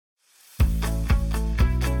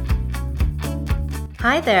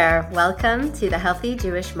Hi there, welcome to the Healthy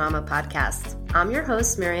Jewish Mama podcast. I'm your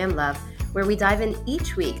host, Miriam Love, where we dive in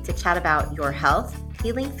each week to chat about your health,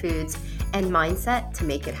 healing foods, and mindset to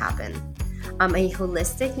make it happen. I'm a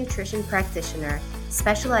holistic nutrition practitioner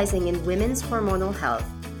specializing in women's hormonal health,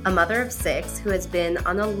 a mother of 6 who has been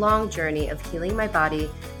on a long journey of healing my body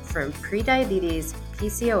from prediabetes,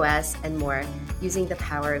 PCOS, and more using the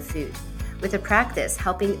power of food. With a practice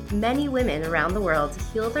helping many women around the world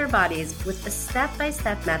heal their bodies with a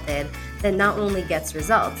step-by-step method that not only gets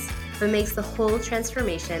results, but makes the whole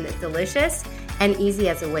transformation delicious and easy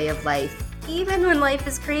as a way of life, even when life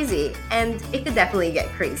is crazy, and it could definitely get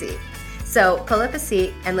crazy. So pull up a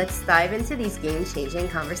seat and let's dive into these game-changing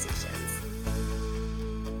conversations.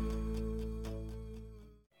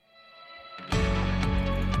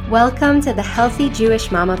 Welcome to the Healthy Jewish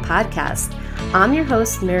Mama podcast. I'm your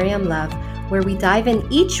host, Miriam Love, where we dive in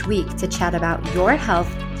each week to chat about your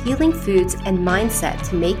health, healing foods, and mindset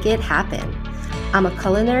to make it happen. I'm a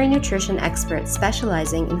culinary nutrition expert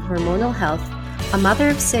specializing in hormonal health, a mother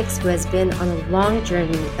of 6 who has been on a long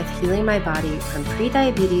journey of healing my body from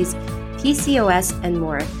prediabetes, PCOS, and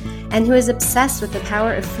more, and who is obsessed with the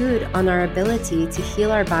power of food on our ability to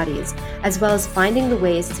heal our bodies, as well as finding the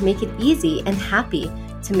ways to make it easy and happy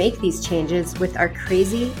to make these changes with our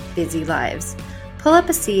crazy, busy lives. Pull up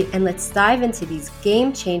a seat and let's dive into these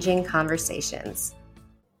game-changing conversations.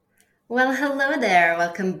 Well, hello there.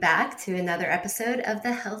 Welcome back to another episode of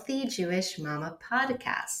the Healthy Jewish Mama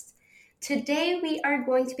podcast. Today we are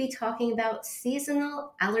going to be talking about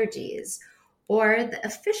seasonal allergies, or the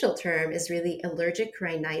official term is really allergic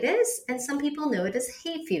rhinitis, and some people know it as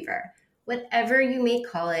hay fever. Whatever you may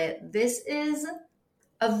call it, this is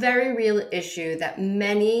a very real issue that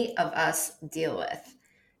many of us deal with.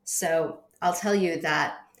 So I'll tell you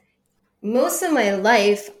that most of my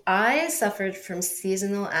life, I suffered from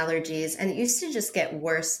seasonal allergies, and it used to just get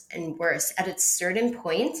worse and worse. At a certain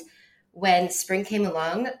point, when spring came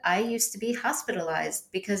along, I used to be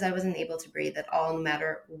hospitalized because I wasn't able to breathe at all, no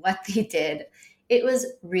matter what they did. It was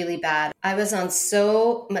really bad. I was on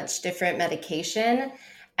so much different medication,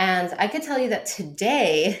 and I could tell you that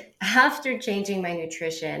today, after changing my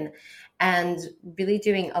nutrition and really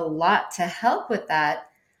doing a lot to help with that,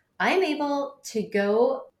 I'm able to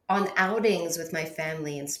go on outings with my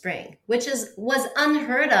family in spring, which was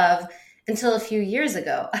unheard of until a few years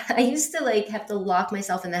ago. I used to have to lock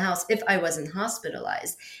myself in the house if I wasn't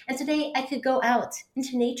hospitalized. And today I could go out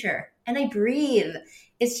into nature and I breathe.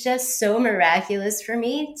 It's just so miraculous for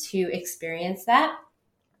me to experience that.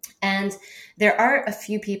 And there are a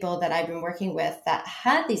few people that I've been working with that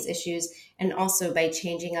had these issues, and also by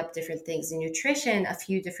changing up different things in nutrition, a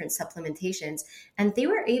few different supplementations, and they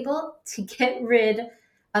were able to get rid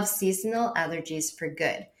of seasonal allergies for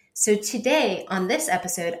good. So today on this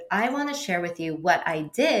episode, I want to share with you what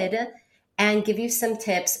I did and give you some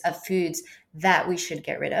tips of foods that we should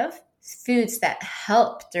get rid of, foods that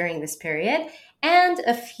help during this period, and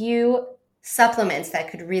a few supplements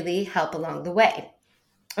that could really help along the way.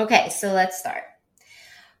 Okay, so let's start.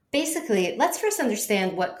 Basically, let's first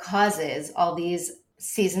understand what causes all these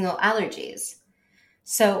seasonal allergies.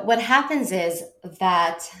 So what happens is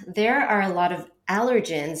that there are a lot of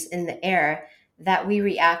allergens in the air that we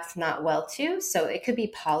react not well to. So it could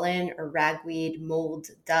be pollen or ragweed, mold,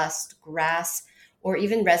 dust, grass, or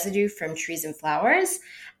even residue from trees and flowers.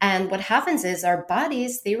 And what happens is our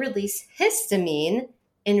bodies, they release histamine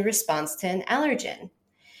in response to an allergen.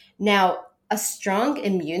 Now, a strong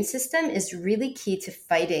immune system is really key to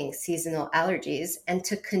fighting seasonal allergies and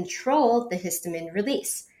to control the histamine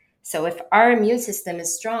release. So if our immune system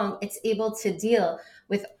is strong, it's able to deal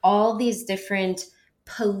with all these different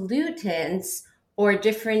pollutants or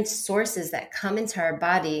different sources that come into our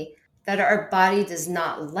body that our body does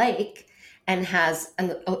not like and has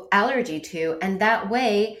an allergy to. And that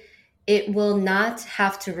way, it will not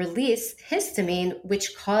have to release histamine,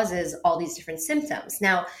 which causes all these different symptoms.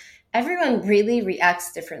 Now, everyone really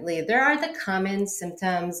reacts differently. There are the common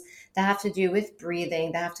symptoms that have to do with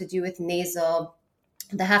breathing, that have to do with nasal,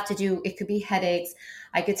 it could be headaches.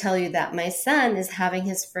 I could tell you that my son is having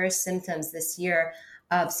his first symptoms this year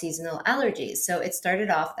of seasonal allergies. So it started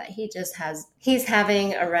off that he's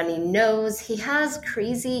having a runny nose, he has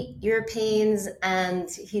crazy ear pains, and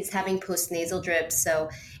he's having postnasal drips. So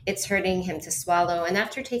it's hurting him to swallow. And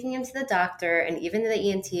after taking him to the doctor and even the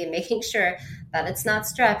ENT and making sure that it's not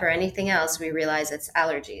strep or anything else, we realize it's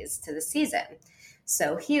allergies to the season.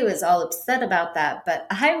 So he was all upset about that. But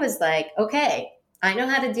I was like, okay, I know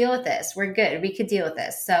how to deal with this. We're good. We could deal with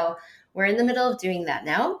this. So we're in the middle of doing that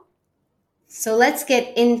now. So let's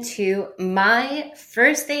get into my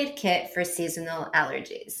first aid kit for seasonal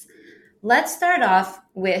allergies. let's start off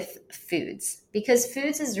with foods, because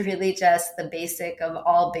foods is really just the basic of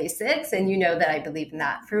all basics. And you know that I believe in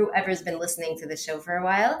that. For whoever's been listening to the show for a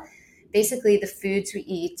while, basically the foods we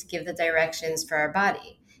eat give the directions for our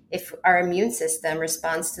body. If our immune system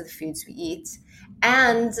responds to the foods we eat,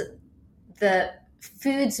 and the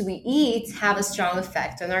foods we eat have a strong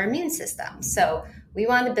effect on our immune system. So we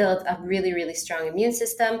want to build a really, really strong immune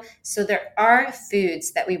system. So there are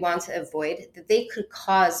foods that we want to avoid that they could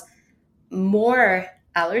cause more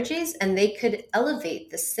allergies and they could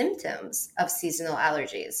elevate the symptoms of seasonal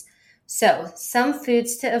allergies. So some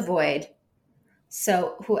foods to avoid.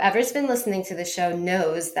 So whoever's been listening to the show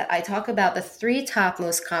knows that I talk about the 3 top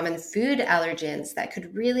most common food allergens that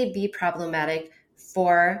could really be problematic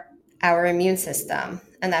for our immune system.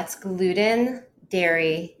 And that's gluten,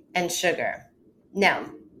 dairy, and sugar. Now,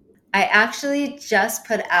 I actually just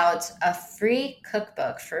put out a free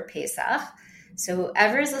cookbook for Pesach. So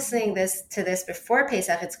whoever is listening to this before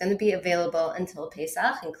Pesach, it's going to be available until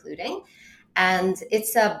Pesach, including. And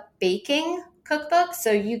it's a baking cookbook.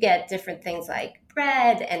 So you get different things like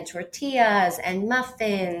bread and tortillas and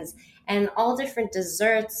muffins and all different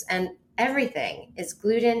desserts, and everything is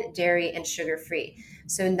gluten, dairy, and sugar-free.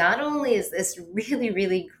 So not only is this really,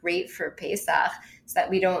 really great for Pesach, so that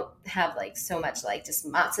we don't have like so much like just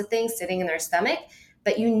matzah things sitting in our stomach,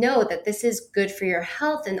 but you know that this is good for your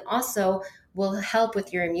health and also will help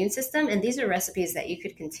with your immune system. And these are recipes that you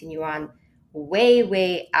could continue on way,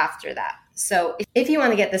 way after that. So if you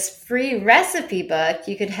want to get this free recipe book,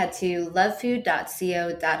 you could head to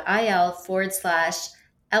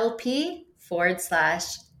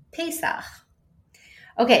lovefood.co.il/LP/Pesach.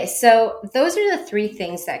 Okay, so those are the 3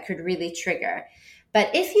 things that could really trigger. But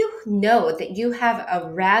if you know that you have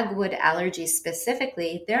a ragweed allergy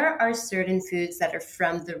specifically, there are certain foods that are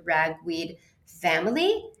from the ragweed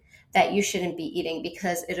family that you shouldn't be eating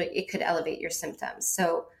because it could elevate your symptoms.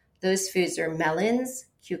 So those foods are melons,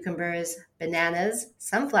 cucumbers, bananas,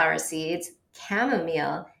 sunflower seeds,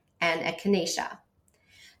 chamomile, and echinacea.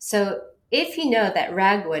 So if you know that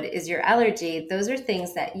ragweed is your allergy, those are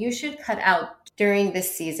things that you should cut out during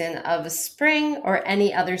this season of spring or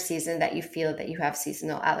any other season that you feel that you have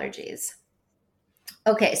seasonal allergies.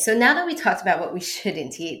 Okay, so now that we talked about what we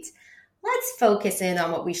shouldn't eat, let's focus in on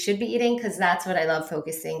what we should be eating, because that's what I love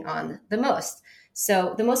focusing on the most.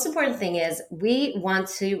 So the most important thing is we want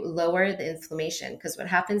to lower the inflammation, because what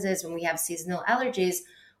happens is when we have seasonal allergies,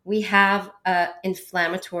 we have an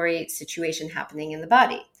inflammatory situation happening in the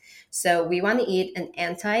body. So we want to eat an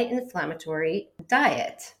anti-inflammatory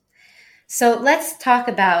diet. So let's talk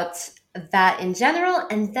about that in general,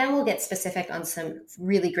 and then we'll get specific on some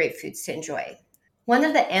really great foods to enjoy. One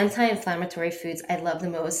of the anti-inflammatory foods I love the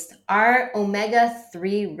most are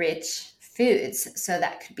omega-3 rich foods. So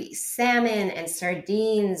that could be salmon and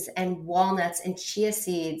sardines and walnuts and chia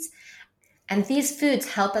seeds. And these foods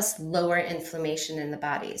help us lower inflammation in the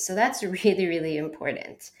body. So that's really, really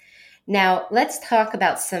important. Now, let's talk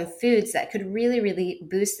about some foods that could really, really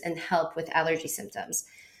boost and help with allergy symptoms.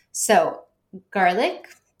 So garlic,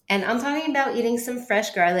 and I'm talking about eating some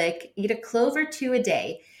fresh garlic. Eat a clove or 2 a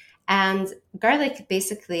day. And garlic,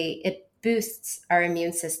 basically, it boosts our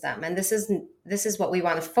immune system. And this is what we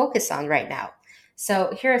want to focus on right now.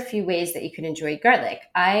 So here are a few ways that you can enjoy garlic.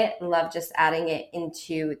 I love just adding it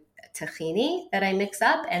into tahini that I mix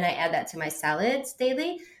up, and I add that to my salads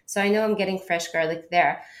daily. So I know I'm getting fresh garlic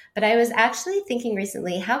there. But I was actually thinking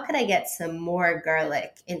recently, how could I get some more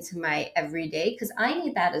garlic into my everyday? Because I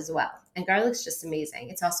need that as well. And garlic's just amazing.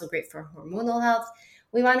 It's also great for hormonal health.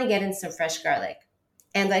 We want to get in some fresh garlic.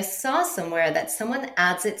 And I saw somewhere that someone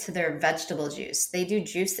adds it to their vegetable juice. They do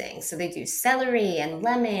juicing. So they do celery and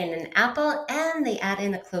lemon and apple, and they add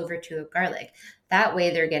in a clove or 2 of garlic. That way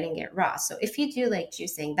they're getting it raw. So if you do like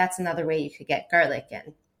juicing, that's another way you could get garlic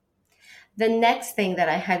in. The next thing that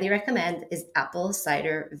I highly recommend is apple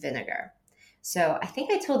cider vinegar. So I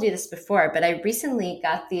think I told you this before, but I recently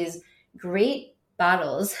got these great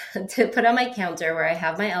bottles to put on my counter where I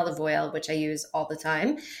have my olive oil, which I use all the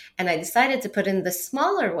time. And I decided to put in the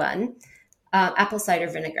smaller one, apple cider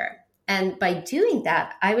vinegar. And by doing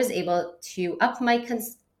that, I was able to up my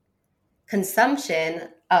consumption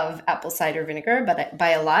of apple cider vinegar, but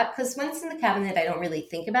by a lot, because when it's in the cabinet, I don't really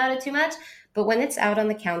think about it too much. But when it's out on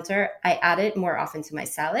the counter, I add it more often to my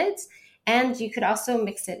salads. And you could also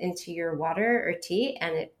mix it into your water or tea,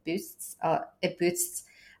 and it boosts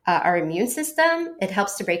our immune system. It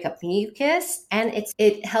helps to break up mucus, and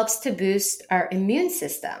it helps to boost our immune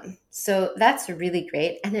system. So that's really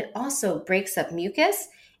great. And it also breaks up mucus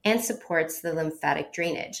and supports the lymphatic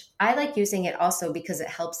drainage. I like using it also because it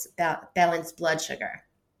helps balance blood sugar.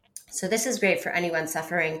 So this is great for anyone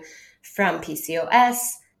suffering from PCOS,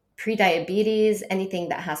 prediabetes, anything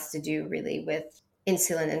that has to do really with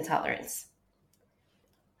insulin intolerance.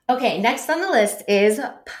 Okay, next on the list is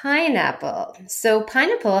pineapple. So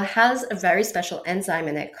pineapple has a very special enzyme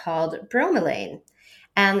in it called bromelain.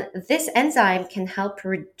 And this enzyme can help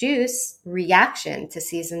reduce reaction to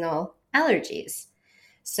seasonal allergies.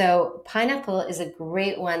 So pineapple is a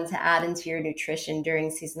great one to add into your nutrition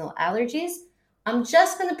during seasonal allergies. I'm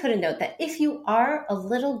just going to put a note that if you are a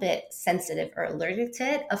little bit sensitive or allergic to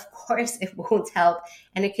it, of course it won't help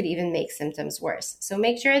and it could even make symptoms worse. So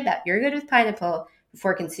make sure that you're good with pineapple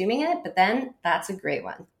before consuming it, but then that's a great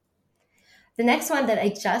one. The next one that I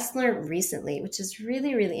just learned recently, which is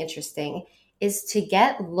really, really interesting, is to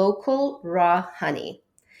get local raw honey.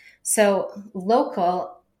 So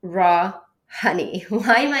local raw honey.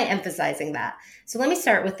 Why am I emphasizing that? So let me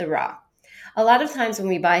start with the raw. A lot of times when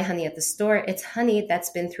we buy honey at the store, it's honey that's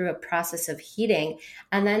been through a process of heating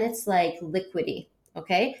and then it's like liquidy,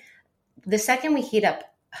 okay? The second we heat up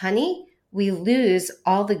honey, we lose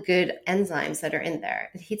all the good enzymes that are in there.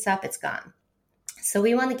 It heats up, it's gone. So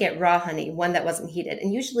we want to get raw honey, one that wasn't heated.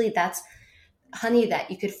 And usually that's honey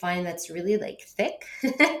that you could find that's really like thick.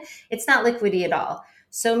 It's not liquidy at all.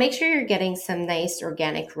 So make sure you're getting some nice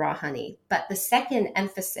organic raw honey. But the second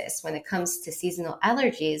emphasis when it comes to seasonal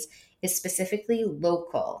allergies is specifically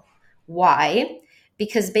local. Why?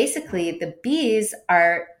 Because basically the bees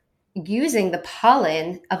are using the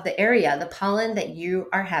pollen of the area, the pollen that you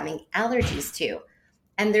are having allergies to.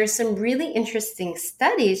 And there's some really interesting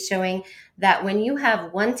studies showing that when you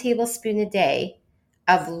have 1 tablespoon a day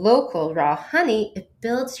of local raw honey, it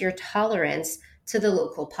builds your tolerance to the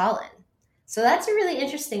local pollen. So that's a really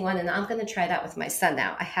interesting one, and I'm going to try that with my son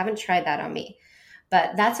now. I haven't tried that on me,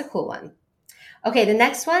 but that's a cool one. Okay, the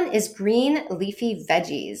next one is green leafy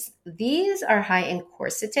veggies. These are high in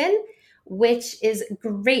quercetin, which is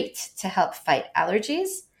great to help fight allergies.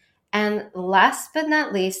 And last but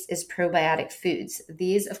not least is probiotic foods.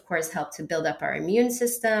 These, of course, help to build up our immune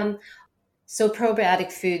system. So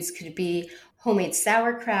probiotic foods could be homemade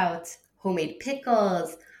sauerkraut, homemade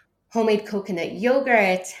pickles, homemade coconut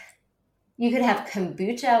yogurt. You could have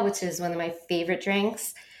kombucha, which is one of my favorite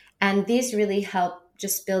drinks. And these really help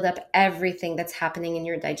just build up everything that's happening in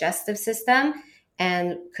your digestive system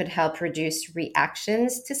and could help reduce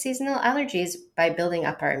reactions to seasonal allergies by building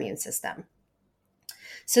up our immune system.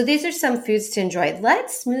 So these are some foods to enjoy.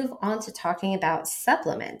 Let's move on to talking about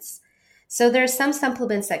supplements. So there are some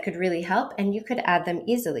supplements that could really help and you could add them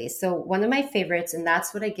easily. So one of my favorites, and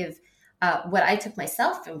that's what I give, what I took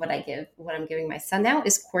myself and what I'm giving my son now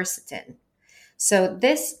is quercetin. So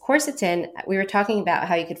this quercetin, we were talking about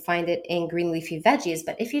how you could find it in green leafy veggies,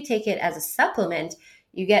 but if you take it as a supplement,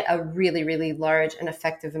 you get a really, really large and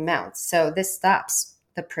effective amount. So this stops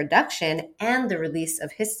the production and the release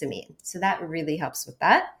of histamine. So that really helps with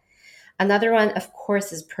that. Another one, of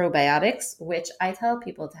course, is probiotics, which I tell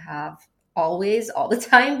people to have always, all the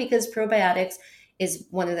time, because probiotics is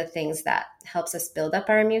one of the things that helps us build up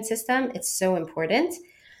our immune system. It's so important.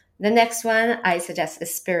 The next one I suggest is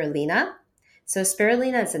spirulina. So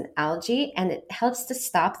spirulina is an algae and it helps to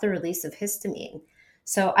stop the release of histamine.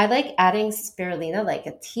 So I like adding spirulina, like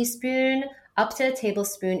a teaspoon up to a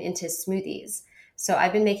tablespoon into smoothies. So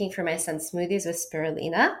I've been making for my son smoothies with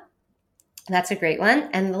spirulina. That's a great one.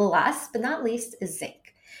 And the last but not least is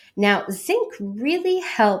zinc. Now, zinc really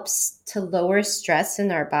helps to lower stress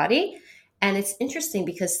in our body. And it's interesting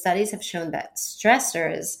because studies have shown that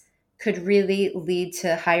stressors could really lead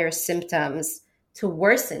to higher symptoms, to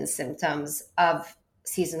worsen symptoms of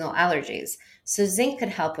seasonal allergies. So zinc could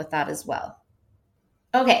help with that as well.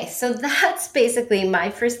 Okay, so that's basically my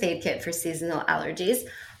first aid kit for seasonal allergies.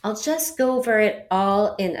 I'll just go over it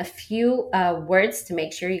all in a few words to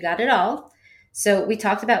make sure you got it all. So we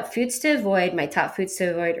talked about foods to avoid. My top foods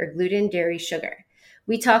to avoid are gluten, dairy, sugar.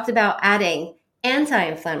 We talked about adding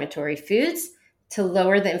anti-inflammatory foods to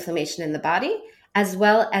lower the inflammation in the body, as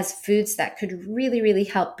well as foods that could really, really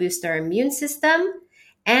help boost our immune system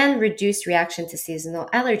and reduce reaction to seasonal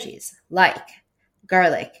allergies, like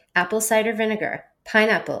garlic, apple cider vinegar,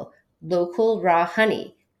 pineapple, local raw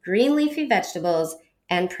honey, green leafy vegetables,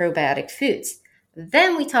 and probiotic foods.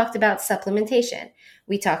 Then we talked about supplementation.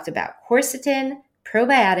 We talked about quercetin,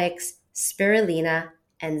 probiotics, spirulina,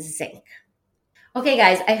 and zinc. Okay,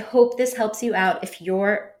 guys, I hope this helps you out if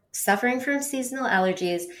you're suffering from seasonal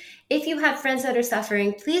allergies. If you have friends that are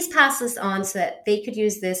suffering, please pass this on so that they could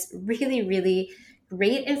use this really, really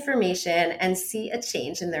great information and see a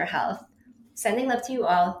change in their health. Sending love to you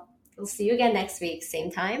all. We'll see you again next week,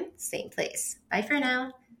 same time, same place. Bye for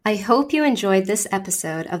now. I hope you enjoyed this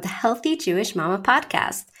episode of the Healthy Jewish Mama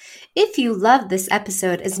podcast. If you loved this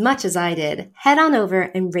episode as much as I did, head on over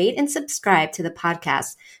and rate and subscribe to the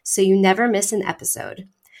podcast so you never miss an episode.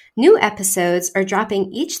 New episodes are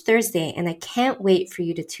dropping each Thursday, and I can't wait for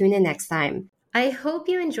you to tune in next time. I hope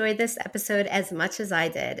you enjoyed this episode as much as I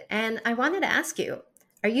did, and I wanted to ask you,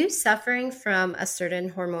 are you suffering from a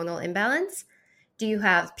certain hormonal imbalance? Do you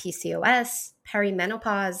have PCOS,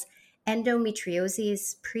 perimenopause,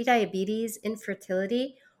 endometriosis, prediabetes,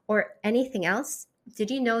 infertility, or anything else? Did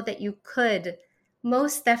you know that you could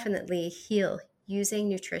most definitely heal using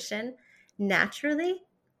nutrition naturally?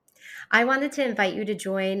 I wanted to invite you to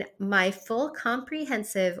join my full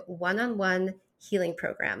comprehensive one-on-one healing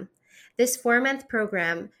program. This 4-month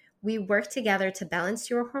program, we work together to balance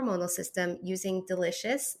your hormonal system using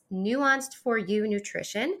delicious, nuanced for you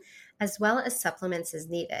nutrition, as well as supplements as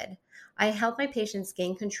needed. I help my patients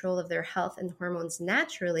gain control of their health and hormones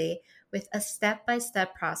naturally with a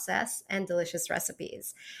step-by-step process and delicious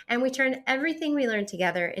recipes. And we turn everything we learn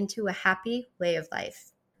together into a happy way of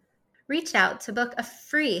life. Reach out to book a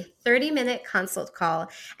free 30-minute consult call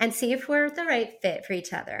and see if we're the right fit for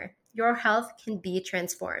each other. Your health can be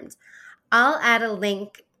transformed. I'll add a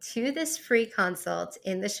link to this free consult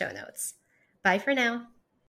in the show notes. Bye for now.